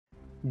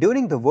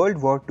During the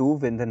World War II,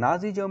 when the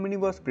Nazi Germany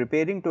was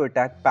preparing to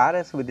attack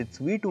Paris with its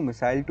V-2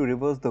 missile to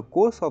reverse the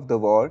course of the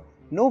war,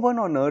 no one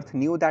on earth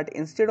knew that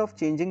instead of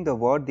changing the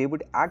war, they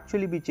would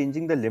actually be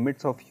changing the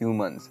limits of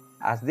humans,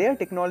 as their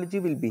technology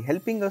will be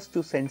helping us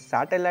to send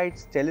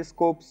satellites,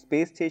 telescopes,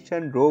 space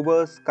station,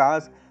 rovers,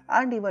 cars,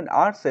 and even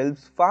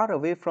ourselves far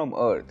away from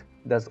Earth,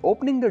 thus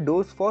opening the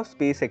doors for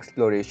space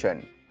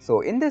exploration.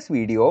 So in this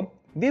video,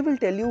 we will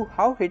tell you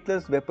how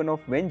Hitler's weapon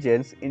of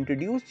vengeance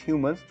introduced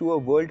humans to a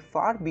world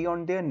far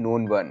beyond their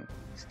known one.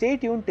 Stay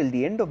tuned till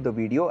the end of the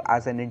video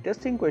as an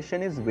interesting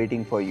question is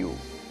waiting for you.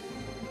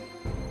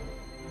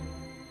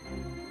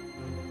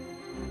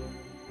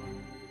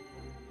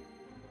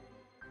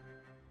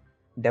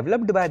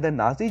 Developed by the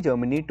Nazi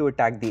Germany to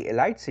attack the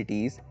Allied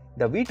cities,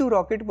 the V-2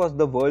 rocket was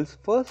the world's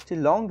first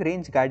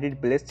long-range guided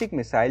ballistic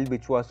missile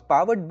which was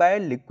powered by a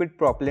liquid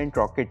propellant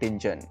rocket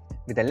engine.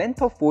 With a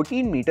length of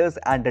 14 meters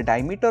and a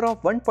diameter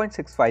of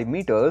 1.65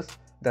 meters,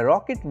 the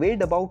rocket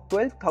weighed about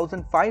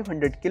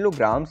 12,500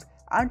 kilograms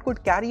and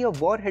could carry a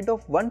warhead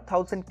of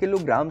 1,000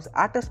 kilograms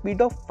at a speed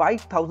of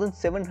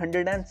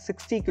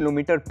 5,760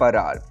 km per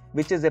hour,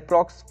 which is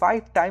approx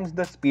 5 times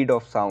the speed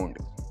of sound.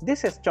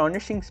 This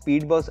astonishing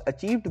speed was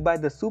achieved by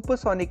the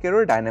supersonic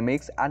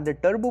aerodynamics and the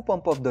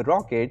turbopump of the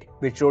rocket,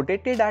 which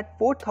rotated at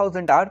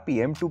 4000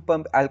 rpm to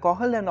pump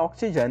alcohol and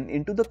oxygen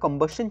into the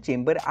combustion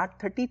chamber at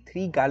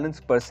 33 gallons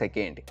per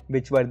second,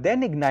 which were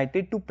then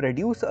ignited to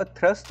produce a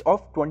thrust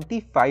of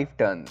 25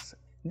 tons.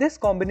 This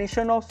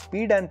combination of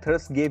speed and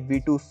thrust gave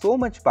V-2 so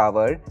much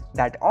power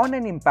that on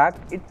an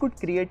impact it could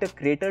create a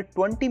crater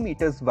 20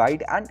 meters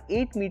wide and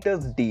 8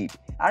 meters deep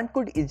and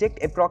could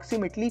eject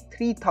approximately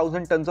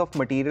 3000 tons of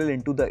material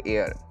into the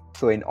air.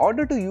 So in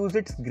order to use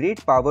its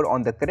great power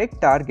on the correct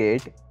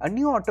target, a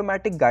new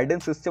automatic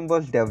guidance system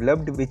was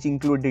developed which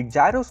included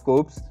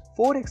gyroscopes,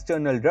 4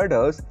 external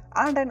rudders,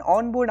 and an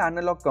onboard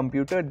analog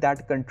computer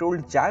that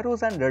controlled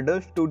gyros and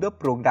rudders to the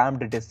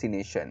programmed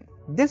destination.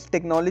 This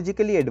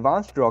technologically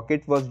advanced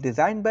rocket was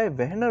designed by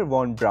Wernher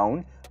von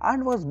Braun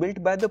and was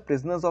built by the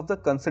prisoners of the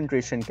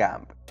concentration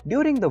camp.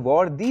 During the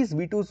war, these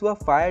V-2s were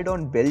fired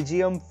on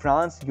Belgium,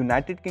 France,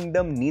 United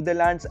Kingdom,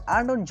 Netherlands,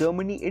 and on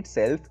Germany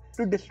itself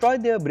to destroy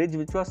their bridge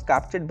which was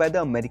captured by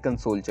the American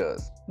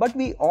soldiers. But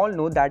we all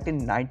know that in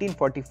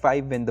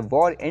 1945, when the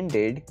war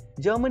ended,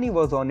 Germany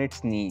was on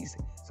its knees.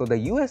 So the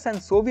US and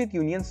Soviet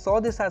Union saw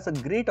this as a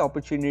great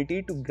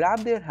opportunity to grab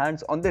their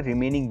hands on the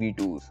remaining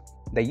V-2s.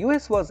 The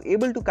US was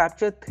able to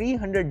capture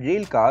 300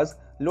 rail cars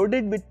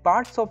loaded with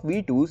parts of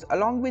V-2s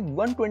along with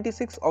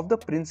 126 of the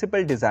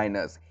principal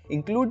designers,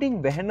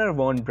 including Wernher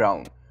von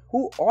Braun,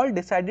 who all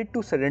decided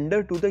to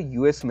surrender to the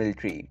US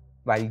military,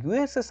 while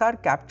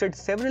USSR captured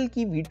several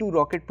key V-2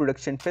 rocket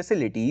production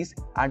facilities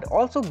and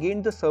also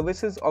gained the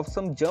services of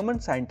some German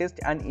scientists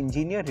and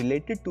engineers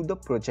related to the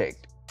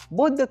project.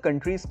 Both the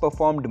countries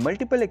performed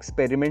multiple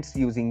experiments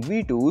using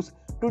V-2s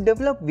to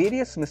develop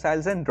various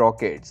missiles and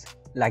rockets.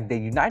 Like the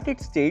United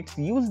States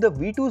used the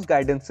V-2's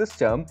guidance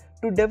system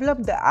to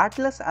develop the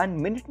Atlas and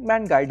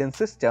Minuteman guidance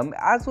system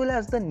as well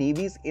as the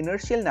Navy's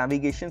inertial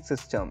navigation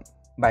system.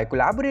 By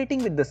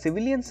collaborating with the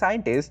civilian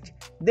scientists,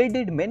 they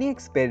did many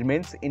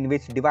experiments in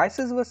which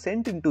devices were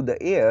sent into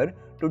the air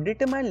to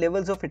determine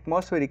levels of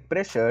atmospheric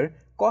pressure,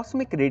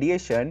 cosmic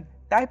radiation,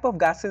 type of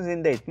gases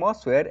in the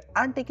atmosphere,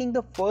 and taking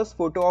the first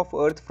photo of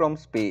Earth from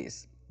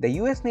space. The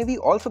US Navy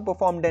also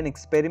performed an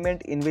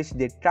experiment in which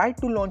they tried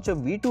to launch a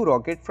V-2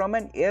 rocket from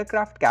an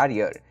aircraft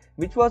carrier,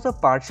 which was a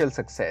partial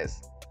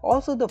success.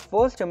 Also, the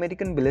first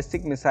American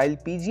ballistic missile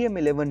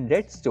PGM-11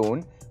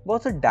 Redstone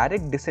was a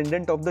direct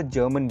descendant of the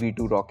German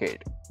V-2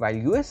 rocket. While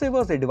USA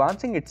was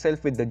advancing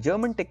itself with the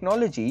German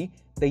technology,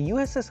 the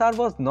USSR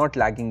was not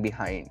lagging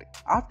behind.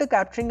 After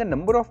capturing a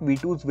number of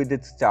V-2s with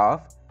its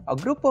staff, a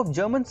group of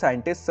German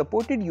scientists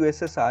supported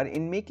USSR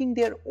in making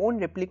their own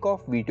replica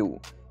of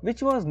V-2,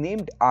 which was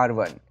named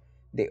R-1.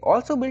 They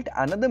also built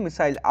another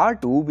missile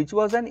R-2, which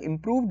was an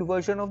improved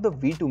version of the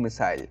V-2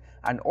 missile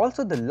and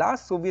also the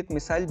last Soviet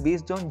missile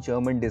based on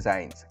German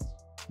designs.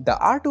 The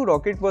R-2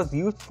 rocket was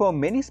used for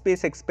many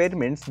space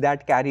experiments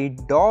that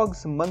carried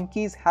dogs,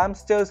 monkeys,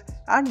 hamsters,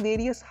 and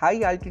various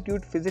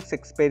high-altitude physics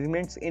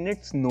experiments in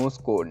its nose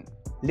cone.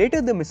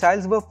 Later, the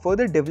missiles were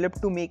further developed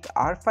to make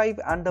R-5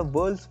 and the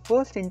world's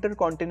first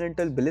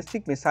intercontinental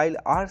ballistic missile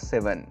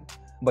R-7.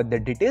 But the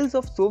details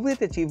of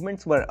Soviet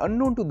achievements were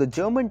unknown to the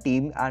German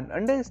team and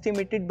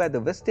underestimated by the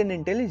Western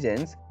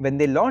intelligence when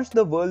they launched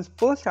the world's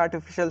first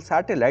artificial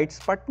satellite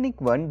Sputnik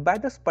 1 by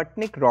the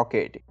Sputnik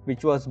rocket,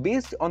 which was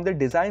based on the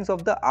designs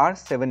of the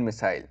R-7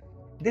 missile.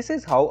 This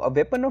is how a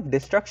weapon of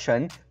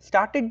destruction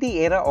started the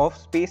era of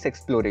space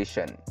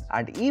exploration.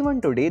 And even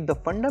today, the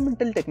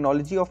fundamental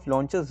technology of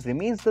launches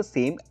remains the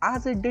same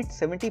as it did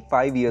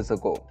 75 years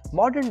ago.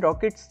 Modern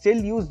rockets still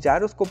use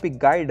gyroscopic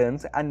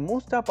guidance and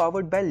most are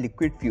powered by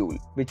liquid fuel,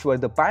 which were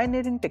the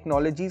pioneering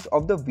technologies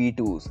of the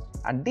V-2s,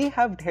 and they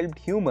have helped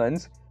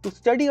humans to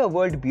study a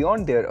world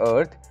beyond their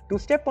Earth, to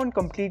step on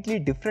completely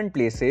different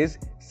places,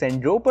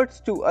 send robots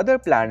to other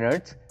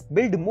planets,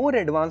 build more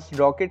advanced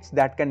rockets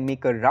that can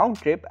make a round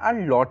trip,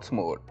 and lots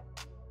more.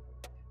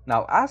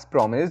 Now, as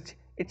promised,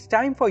 it's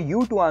time for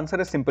you to answer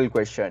a simple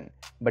question.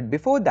 But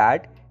before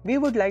that, we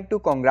would like to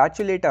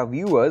congratulate our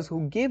viewers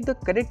who gave the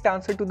correct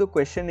answer to the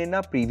question in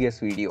our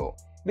previous video,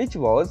 which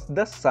was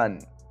the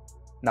Sun.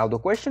 Now the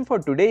question for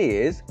today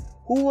is,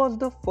 who was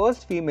the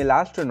first female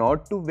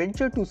astronaut to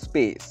venture to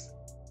space?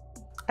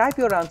 Type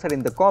your answer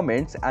in the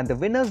comments and the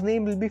winner's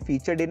name will be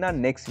featured in our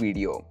next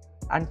video.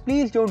 And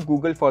please don't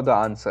Google for the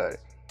answer.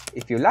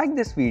 If you like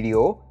this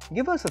video,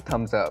 give us a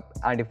thumbs up,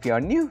 and if you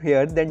are new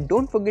here, then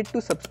don't forget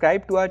to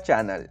subscribe to our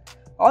channel.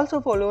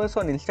 Also follow us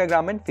on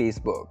Instagram and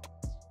Facebook.